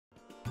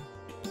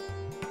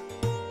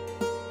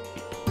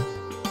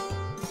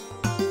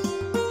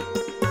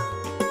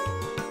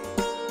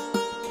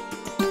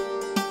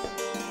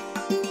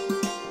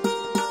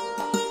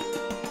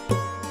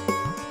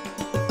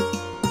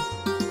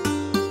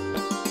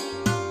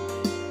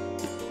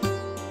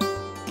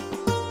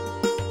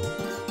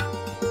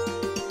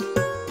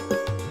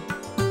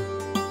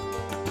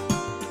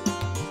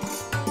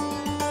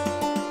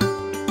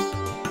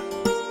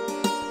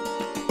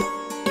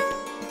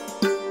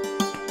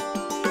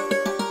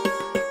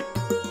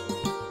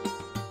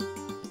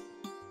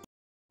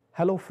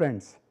Hello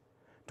friends,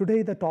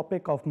 today the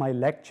topic of my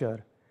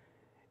lecture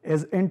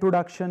is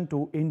Introduction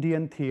to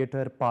Indian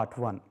Theatre Part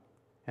 1.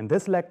 In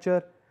this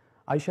lecture,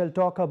 I shall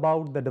talk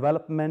about the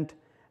development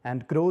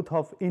and growth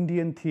of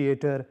Indian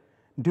theatre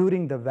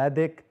during the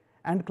Vedic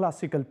and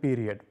classical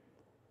period.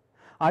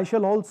 I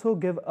shall also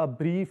give a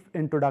brief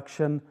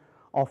introduction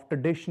of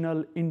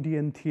traditional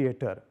Indian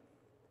theatre.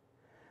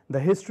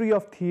 The history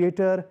of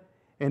theatre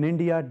in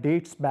India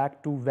dates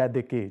back to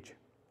Vedic age.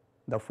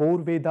 The four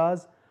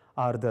Vedas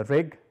are the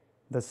Rig,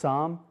 the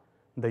Sam,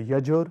 the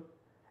Yajur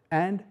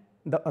and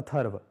the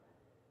Atharva.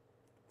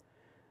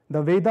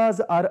 The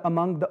Vedas are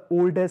among the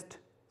oldest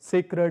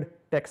sacred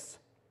texts.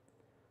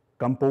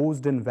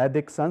 Composed in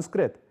Vedic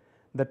Sanskrit,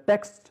 the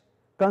texts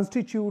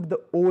constitute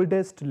the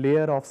oldest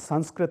layer of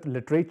Sanskrit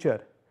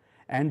literature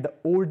and the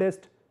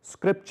oldest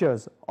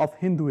scriptures of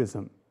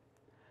Hinduism.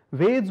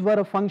 Veds were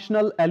a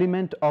functional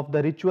element of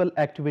the ritual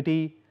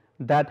activity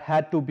that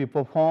had to be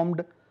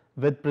performed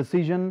with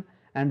precision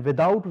and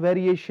without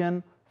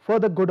variation for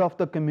the good of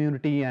the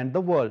community and the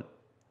world.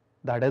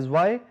 That is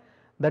why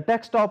the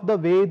text of the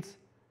Veds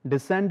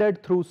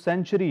descended through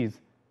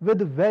centuries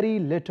with very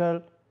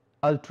little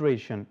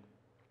alteration.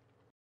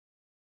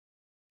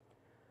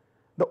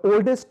 The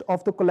oldest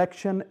of the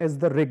collection is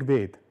the Rig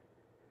Veda.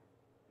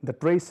 The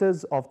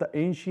traces of the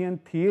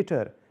ancient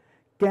theatre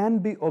can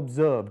be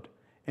observed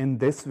in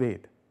this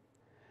Veda.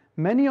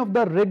 Many of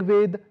the Rig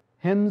Veda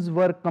hymns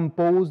were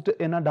composed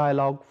in a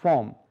dialogue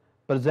form,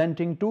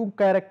 presenting two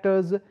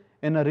characters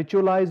in a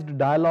ritualized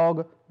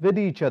dialogue with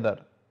each other,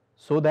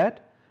 so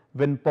that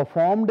when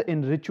performed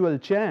in ritual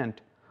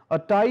chant, a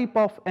type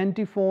of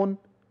antiphon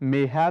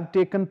may have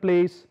taken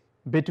place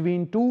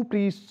between two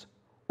priests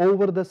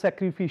over the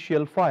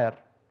sacrificial fire.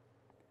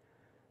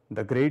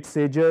 The great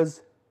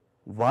sages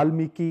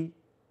Valmiki,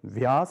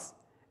 Vyas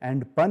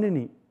and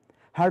Panini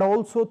had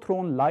also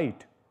thrown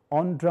light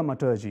on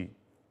dramaturgy.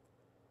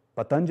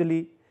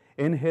 Patanjali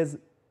in his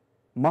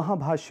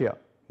Mahabhashya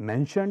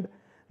mentioned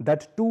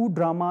that two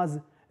dramas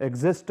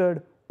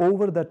existed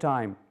over the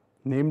time,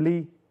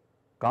 namely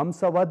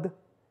Kamsavad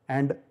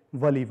and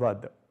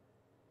Valivad.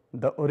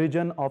 The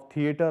origin of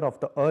theatre of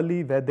the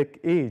early Vedic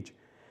age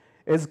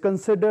is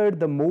considered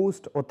the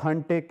most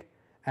authentic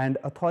and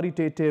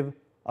authoritative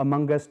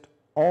amongst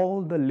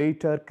all the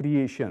later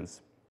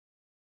creations.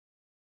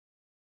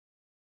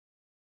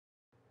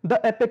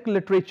 The epic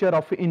literature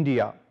of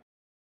India.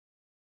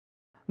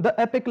 The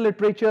epic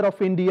literature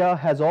of India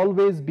has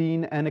always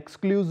been an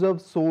exclusive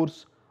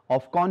source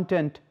of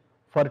content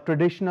for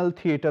traditional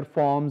theatre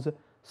forms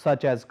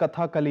such as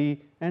Kathakali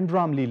and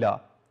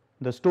Ramlila.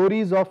 The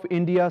stories of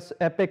India's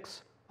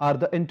epics are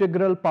the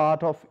integral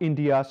part of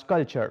India's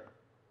culture.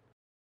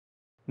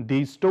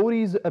 These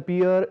stories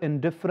appear in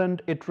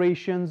different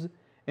iterations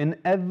in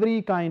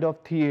every kind of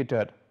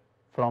theatre,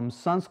 from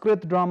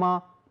Sanskrit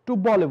drama to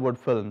Bollywood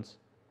films.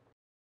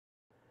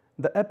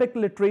 The epic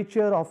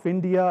literature of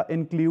India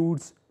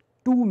includes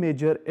two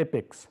major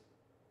epics,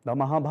 the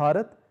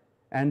Mahabharata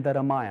and the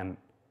Ramayana,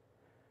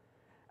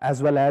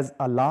 as well as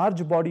a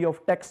large body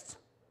of texts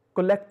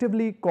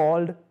collectively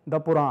called the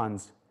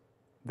Purans,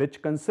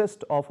 which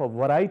consist of a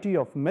variety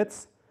of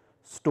myths,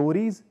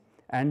 stories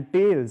and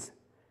tales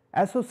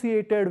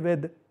associated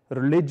with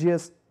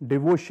religious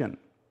devotion.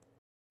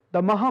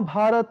 The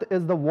Mahabharata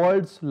is the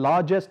world's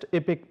largest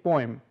epic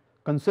poem,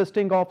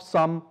 consisting of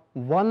some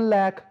 1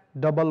 lakh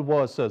double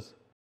verses.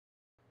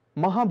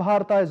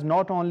 Mahabharata is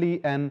not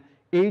only an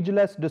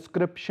ageless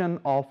description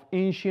of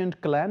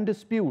ancient clan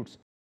disputes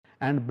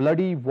and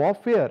bloody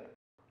warfare,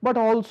 but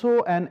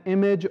also an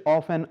image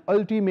of an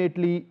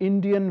ultimately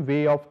Indian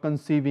way of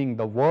conceiving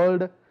the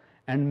world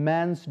and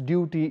man's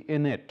duty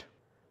in it.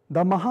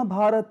 The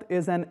Mahabharata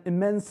is an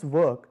immense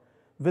work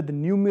with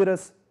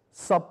numerous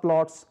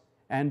subplots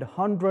and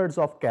hundreds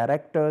of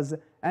characters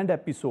and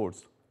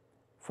episodes,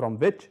 from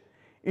which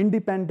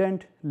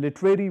independent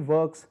literary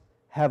works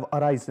have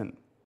arisen.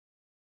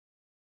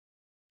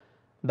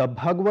 The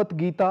Bhagavad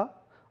Gita,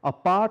 a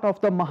part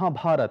of the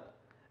Mahabharata,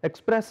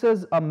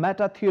 expresses a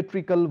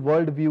meta-theatrical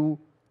worldview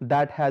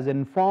that has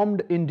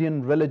informed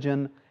Indian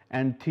religion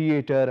and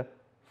theatre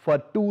for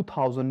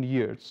 2000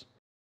 years.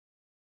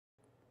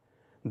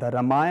 The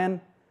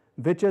Ramayana,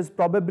 which is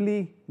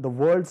probably the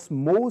world's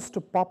most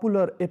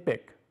popular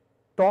epic,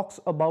 talks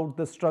about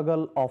the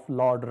struggle of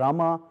Lord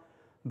Rama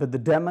with the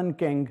demon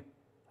king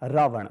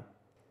Ravana.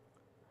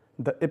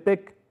 The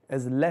epic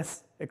is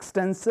less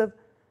extensive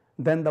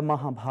than the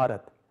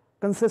Mahabharata,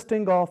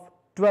 consisting of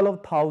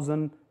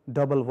 12,000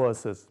 double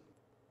verses.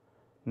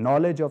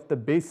 Knowledge of the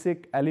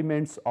basic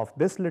elements of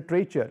this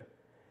literature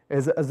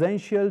is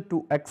essential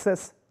to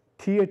access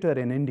theatre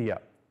in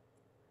India.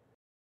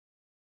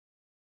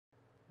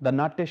 The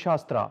Natya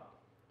Shastra.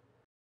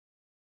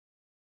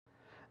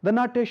 The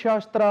Natya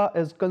Shastra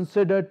is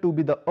considered to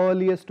be the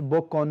earliest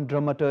book on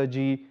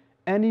dramaturgy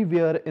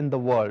anywhere in the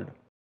world.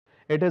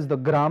 It is the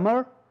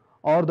grammar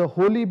or the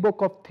holy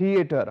book of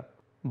theatre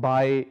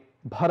by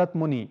Bharat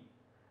Muni,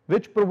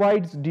 which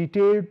provides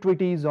detailed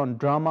treatise on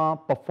drama,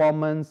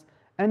 performance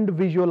and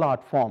visual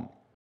art form.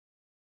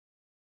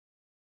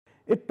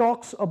 It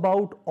talks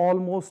about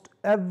almost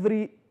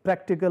every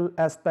practical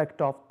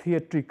aspect of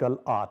theatrical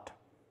art.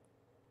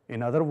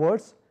 In other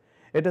words,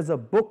 it is a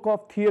book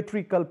of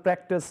theatrical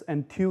practice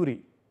and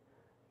theory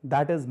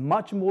that is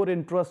much more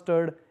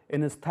interested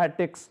in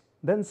aesthetics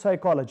than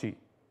psychology.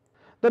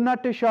 The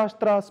Natya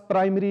Shastra's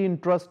primary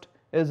interest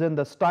is in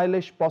the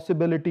stylish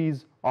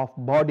possibilities of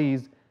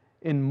bodies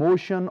in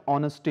motion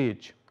on a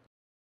stage.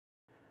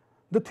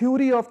 The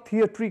theory of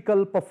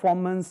theatrical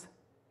performance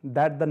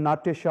that the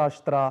Natya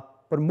Shastra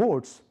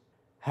promotes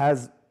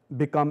has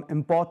become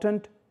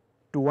important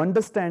to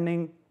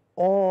understanding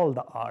all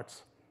the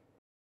arts.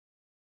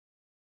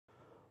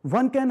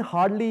 One can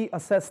hardly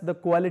assess the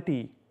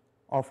quality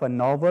of a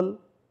novel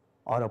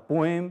or a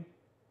poem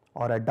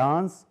or a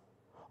dance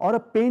or a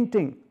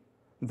painting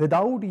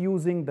without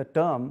using the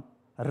term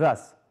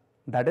ras,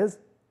 that is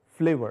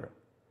flavor,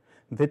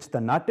 which the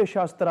Natya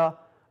Shastra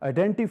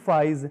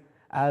identifies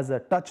as a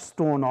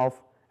touchstone of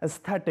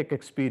aesthetic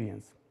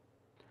experience.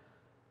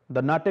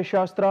 The Natya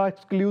Shastra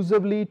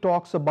exclusively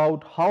talks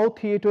about how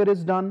theatre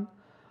is done,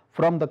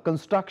 from the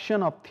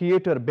construction of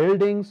theatre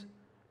buildings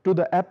to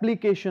the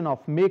application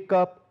of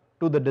makeup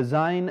to the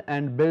design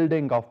and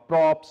building of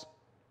props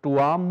to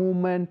arm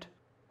movement,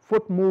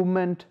 foot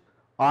movement,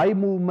 eye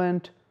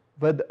movement,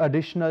 with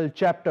additional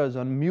chapters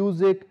on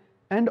music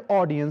and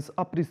audience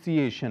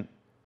appreciation.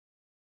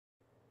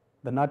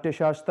 The Natya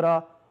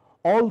Shastra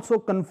also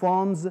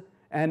confirms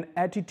an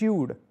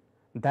attitude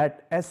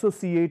that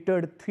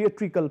associated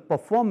theatrical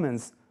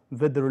performance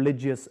with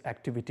religious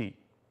activity.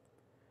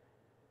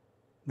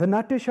 The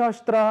Natya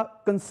Shastra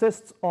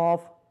consists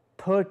of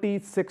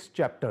 36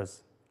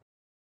 chapters.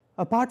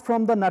 Apart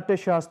from the Natya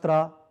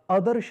Shastra,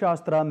 other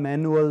Shastra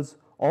manuals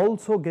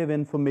also give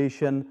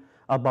information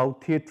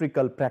about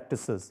theatrical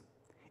practices,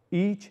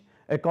 each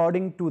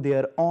according to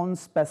their own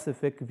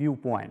specific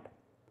viewpoint.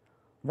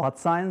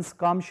 Vatsyayan's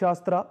Kam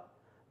Shastra,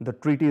 the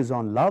treatise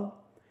on love,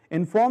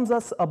 informs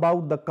us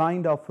about the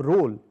kind of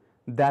role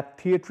that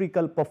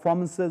theatrical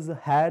performances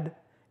had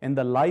in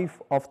the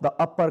life of the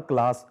upper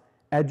class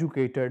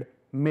educated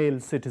male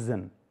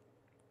citizen.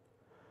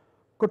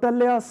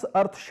 Kautilya's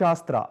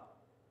Arthashastra,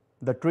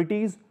 the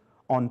treatise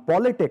on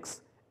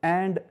politics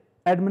and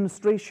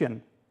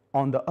administration,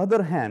 on the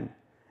other hand,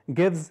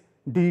 gives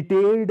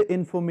detailed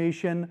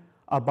information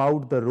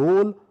about the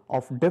role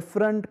of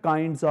different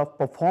kinds of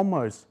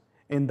performers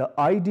in the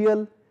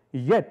ideal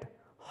yet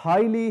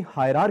highly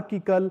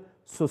hierarchical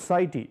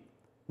society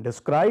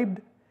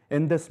described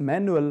in this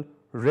manual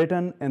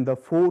written in the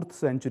 4th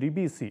century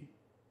BC.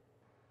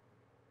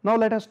 Now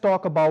let us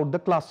talk about the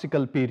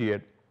classical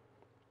period.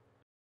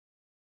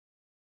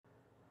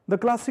 The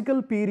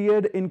classical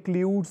period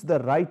includes the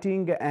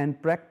writing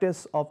and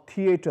practice of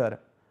theatre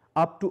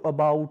up to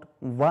about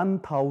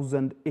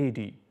 1000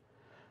 AD.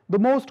 The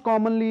most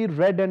commonly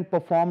read and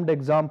performed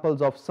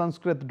examples of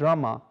Sanskrit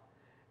drama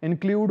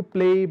include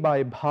play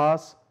by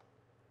Bhas,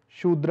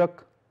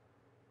 Shudrak,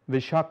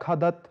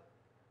 Vishakhadat,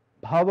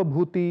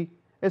 Bhavabhuti,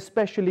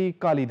 especially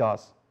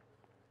Kalidas.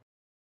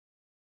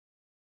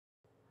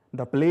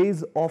 The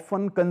plays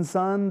often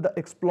concern the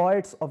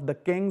exploits of the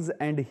kings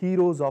and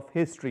heroes of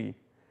history.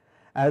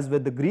 As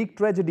with the Greek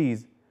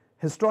tragedies,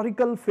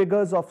 historical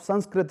figures of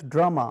Sanskrit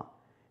drama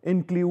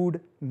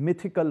include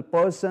mythical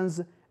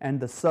persons and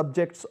the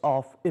subjects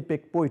of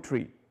epic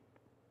poetry.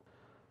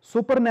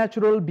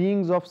 Supernatural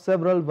beings of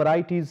several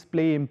varieties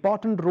play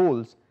important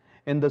roles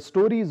in the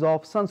stories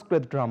of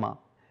Sanskrit drama.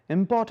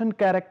 Important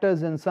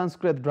characters in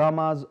Sanskrit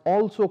dramas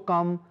also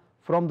come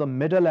from the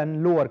middle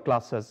and lower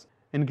classes,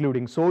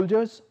 including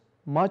soldiers,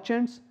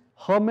 merchants,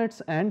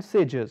 hermits, and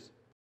sages.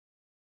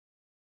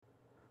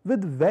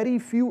 With very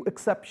few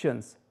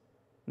exceptions,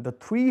 the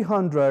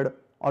 300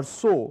 or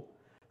so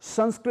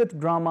Sanskrit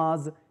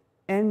dramas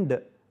end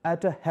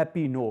at a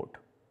happy note.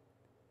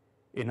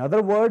 In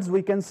other words,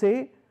 we can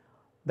say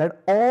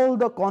that all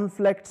the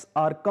conflicts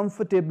are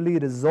comfortably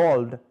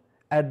resolved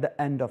at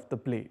the end of the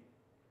play.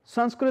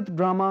 Sanskrit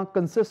drama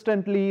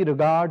consistently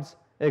regards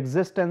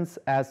existence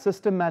as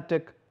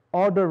systematic,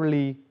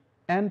 orderly,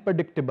 and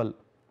predictable.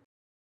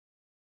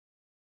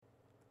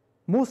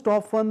 Most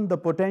often, the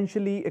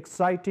potentially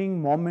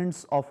exciting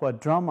moments of a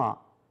drama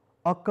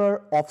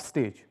occur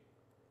offstage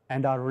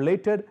and are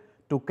related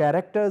to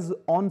characters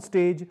on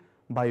stage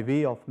by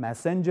way of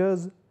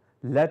messengers,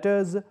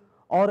 letters,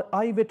 or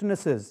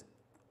eyewitnesses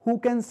who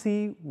can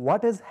see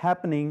what is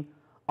happening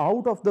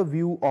out of the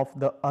view of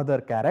the other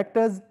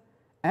characters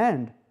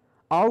and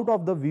out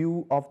of the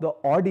view of the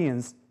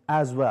audience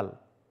as well.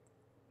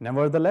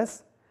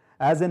 Nevertheless,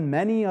 as in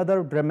many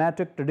other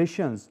dramatic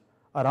traditions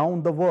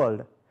around the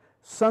world,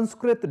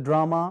 Sanskrit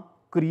drama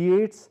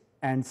creates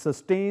and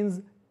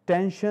sustains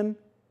tension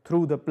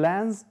through the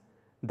plans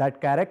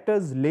that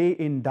characters lay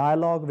in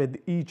dialogue with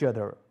each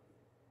other.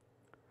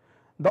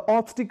 The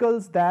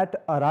obstacles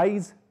that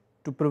arise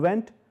to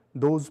prevent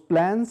those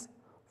plans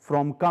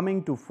from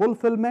coming to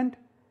fulfillment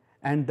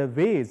and the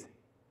ways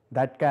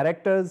that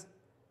characters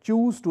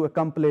choose to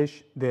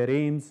accomplish their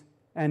aims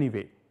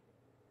anyway.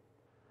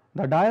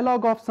 The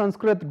dialogue of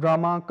Sanskrit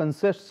drama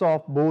consists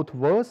of both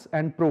verse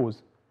and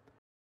prose.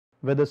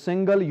 With a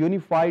single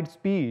unified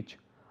speech,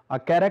 a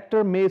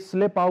character may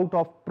slip out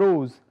of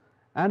prose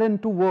and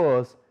into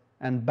verse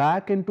and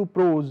back into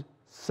prose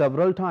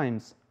several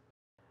times.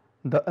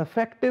 The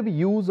effective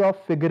use of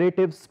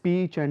figurative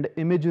speech and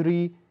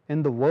imagery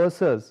in the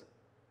verses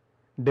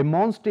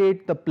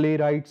demonstrate the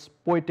playwright's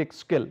poetic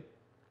skill.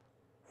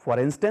 For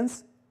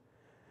instance,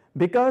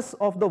 because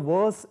of the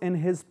verse in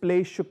his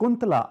play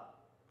Shakuntala,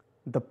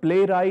 the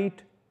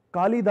playwright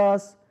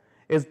Kalidas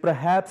is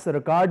perhaps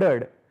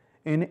regarded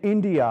in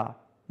India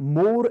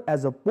more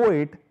as a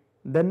poet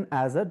than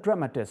as a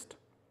dramatist.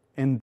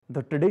 In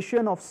the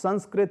tradition of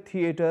Sanskrit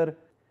theatre,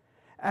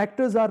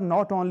 actors are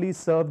not only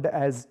served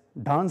as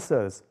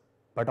dancers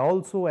but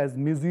also as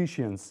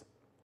musicians.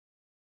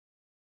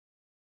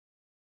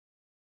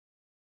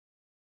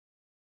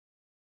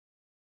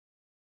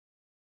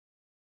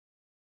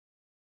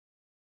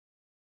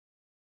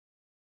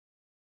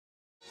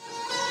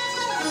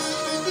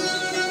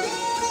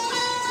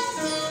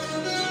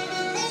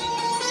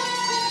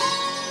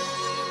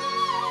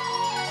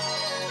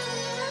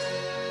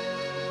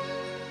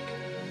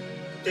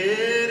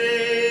 तेरे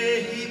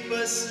ही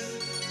बस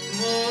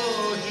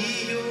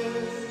मोहियो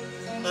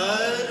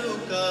अरु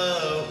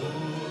काहू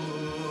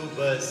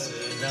बस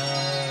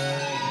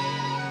नाही,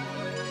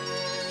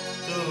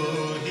 तू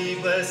ही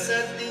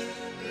बसती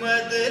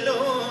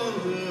मदलोचनी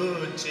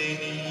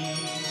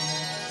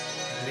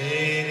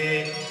मेरे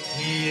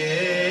ही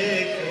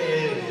एक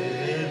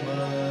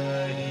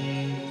माही,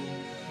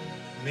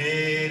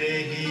 मेरे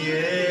ही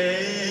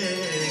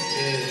एक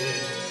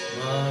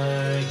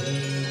माही।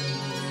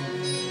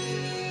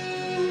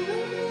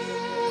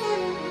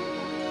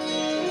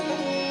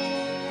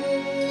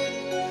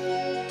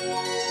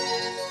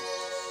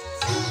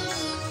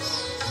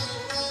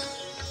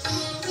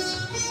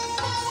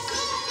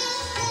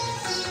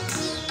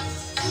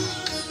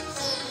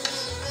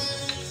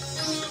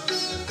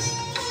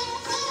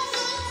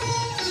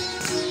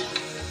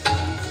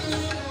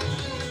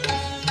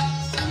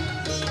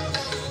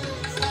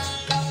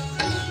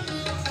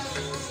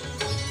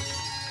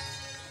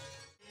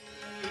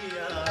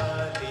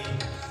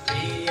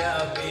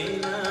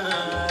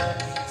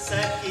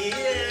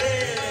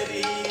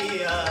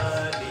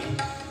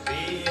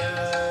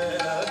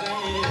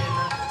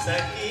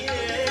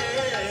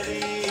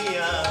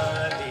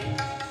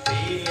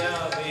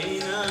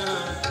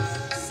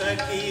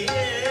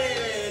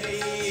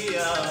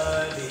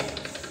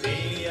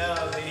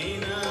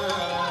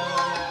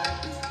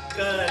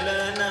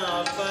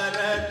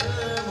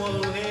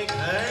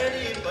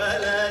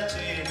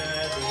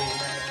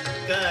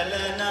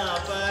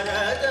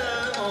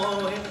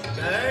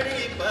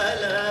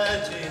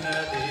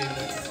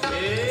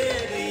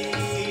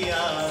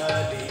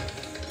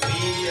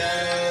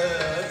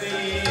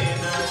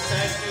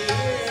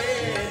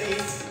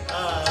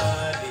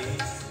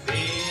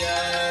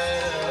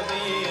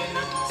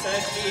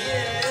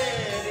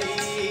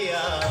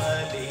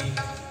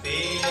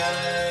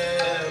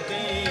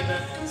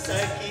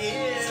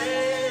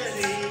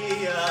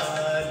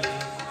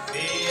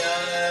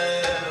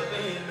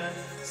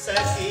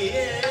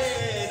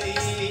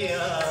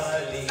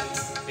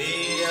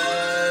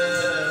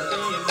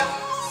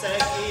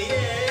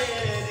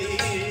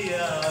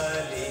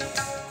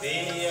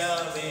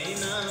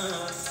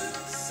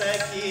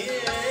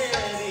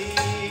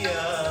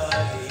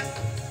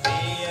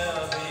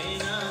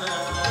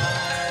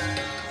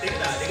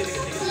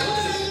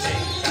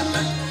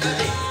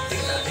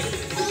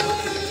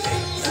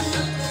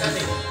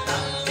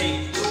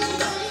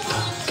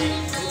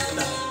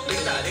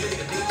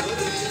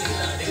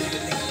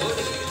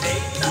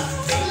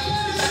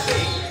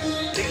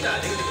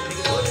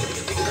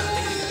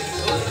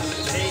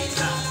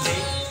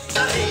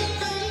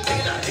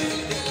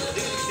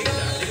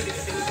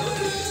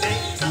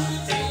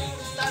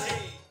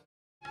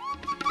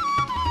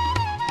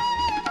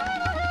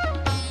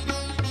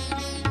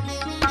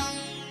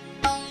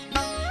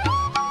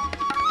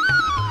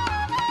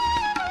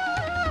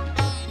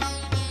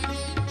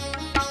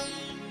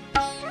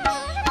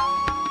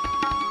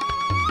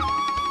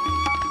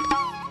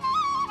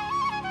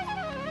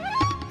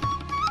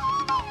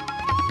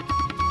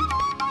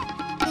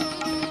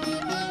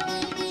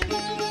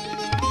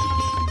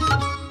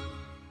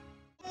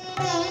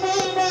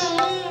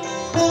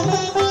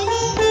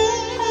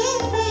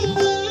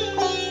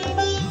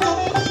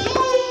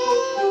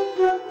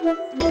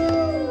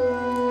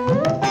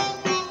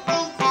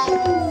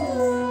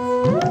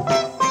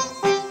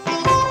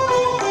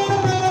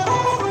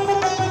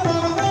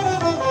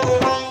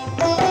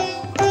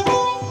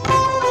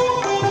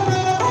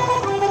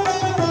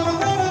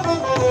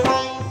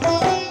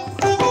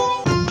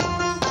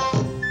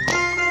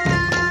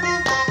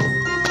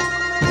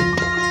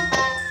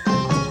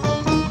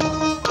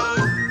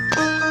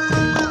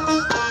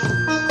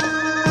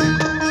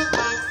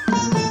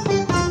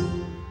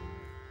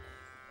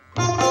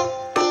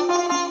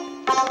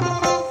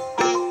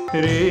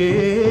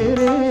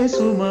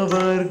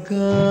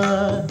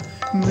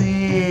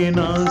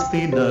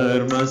 नास्ति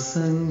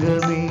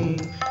धर्मसंगमे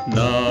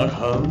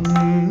नाहं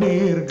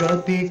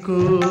निर्गतिको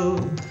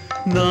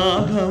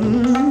नाहं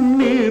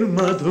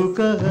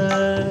निर्मधुकः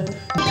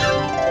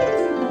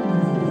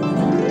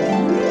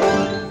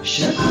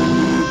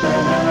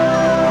शकुन्तला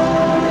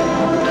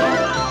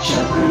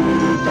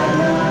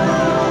शकुन्तला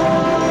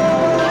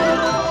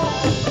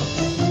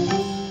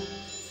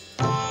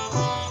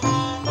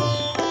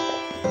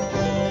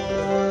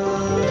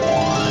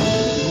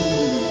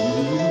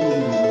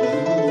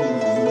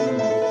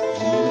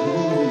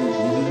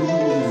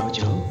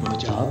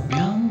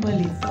भुजाभ्यां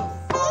वलितौ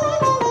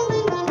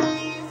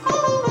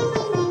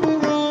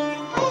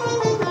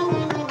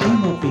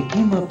किमपि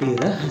किमपि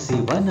रहसि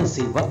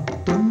वनसि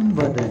वक्तुं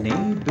वदने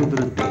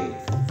बिवृते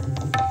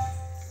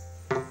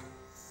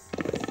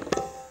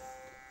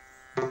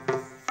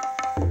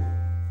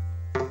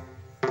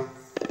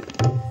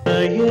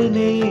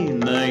नयने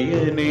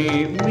नयने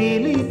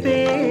मिलिते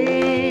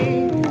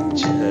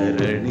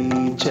चरणे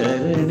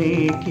चरणे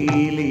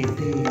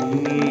कीलिते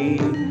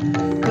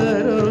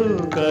करो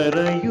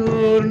करयोर्निपतितौ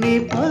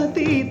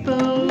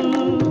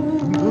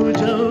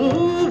भुजौ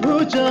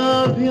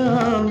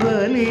भुजाभ्यां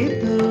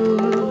वलितौ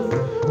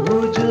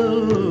भुजौ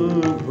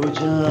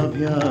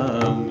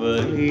भुजाभ्यां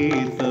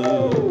वलितौ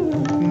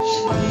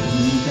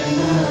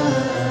Shakuntala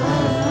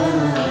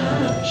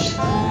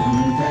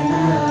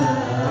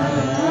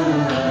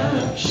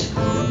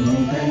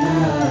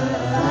Shakuntala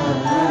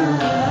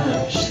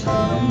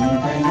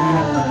Shakuntala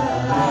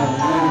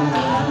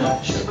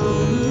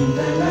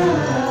Shakuntala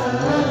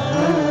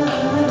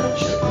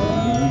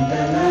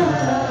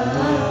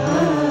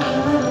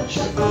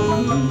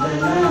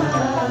Shakuntala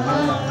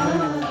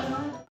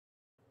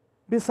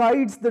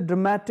Besides the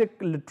dramatic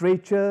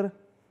literature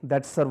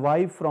that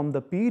survived from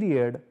the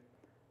period,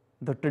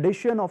 the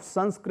tradition of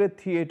Sanskrit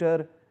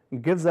theatre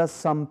gives us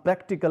some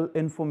practical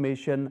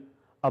information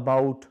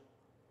about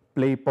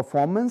play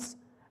performance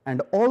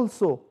and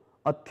also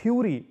a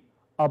theory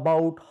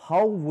about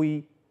how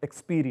we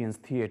experience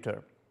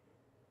theatre.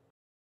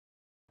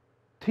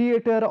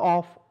 Theatre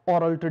of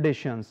oral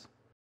traditions.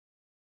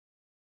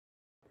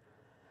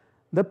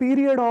 The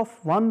period of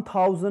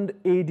 1000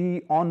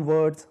 AD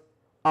onwards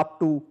up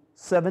to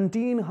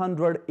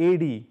 1700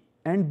 AD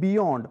and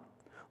beyond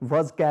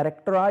was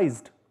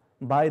characterized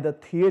by the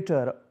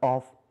theatre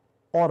of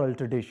oral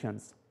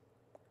traditions.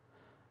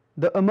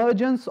 The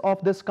emergence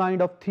of this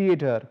kind of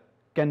theatre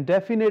can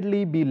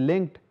definitely be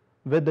linked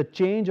with the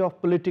change of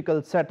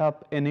political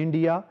setup in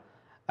India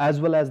as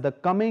well as the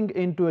coming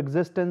into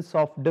existence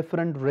of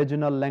different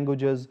regional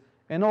languages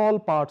in all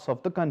parts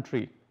of the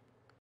country.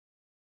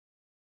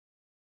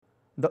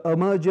 The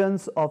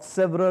emergence of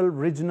several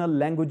regional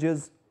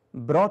languages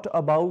brought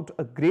about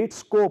a great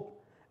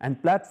scope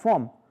and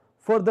platform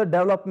for the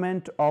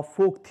development of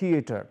folk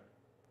theatre.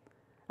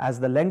 As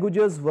the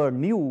languages were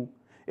new,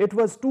 it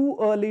was too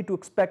early to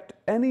expect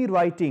any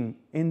writing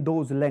in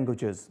those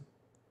languages.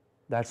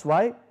 That's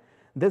why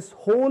this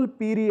whole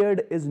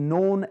period is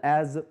known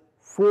as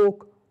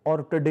folk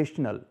or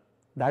traditional,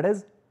 that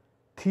is,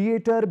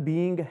 theatre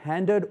being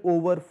handed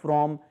over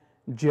from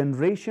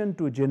generation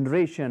to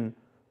generation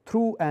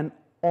through an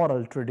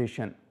oral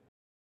tradition.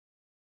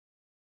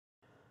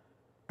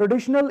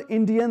 Traditional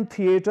Indian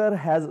theatre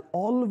has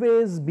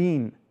always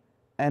been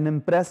an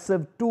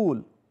impressive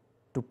tool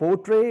to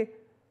portray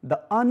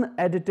the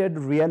unedited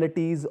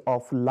realities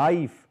of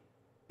life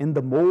in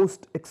the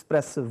most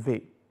expressive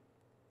way.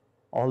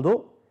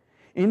 Although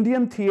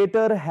Indian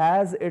theatre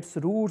has its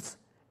roots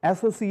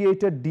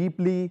associated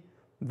deeply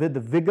with the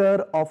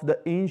vigor of the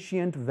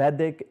ancient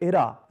Vedic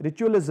era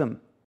ritualism,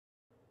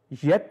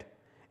 yet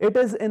it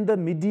is in the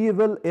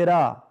medieval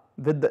era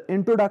with the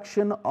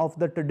introduction of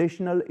the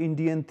traditional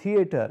Indian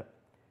theatre,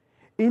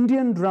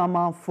 Indian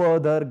drama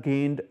further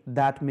gained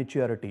that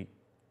maturity.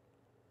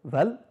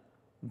 Well,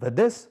 with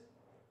this,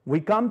 we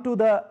come to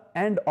the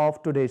end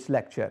of today's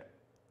lecture.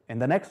 In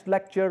the next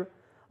lecture,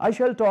 I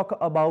shall talk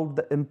about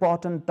the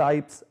important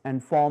types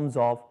and forms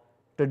of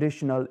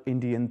traditional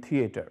Indian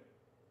theatre.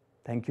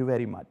 Thank you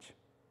very much.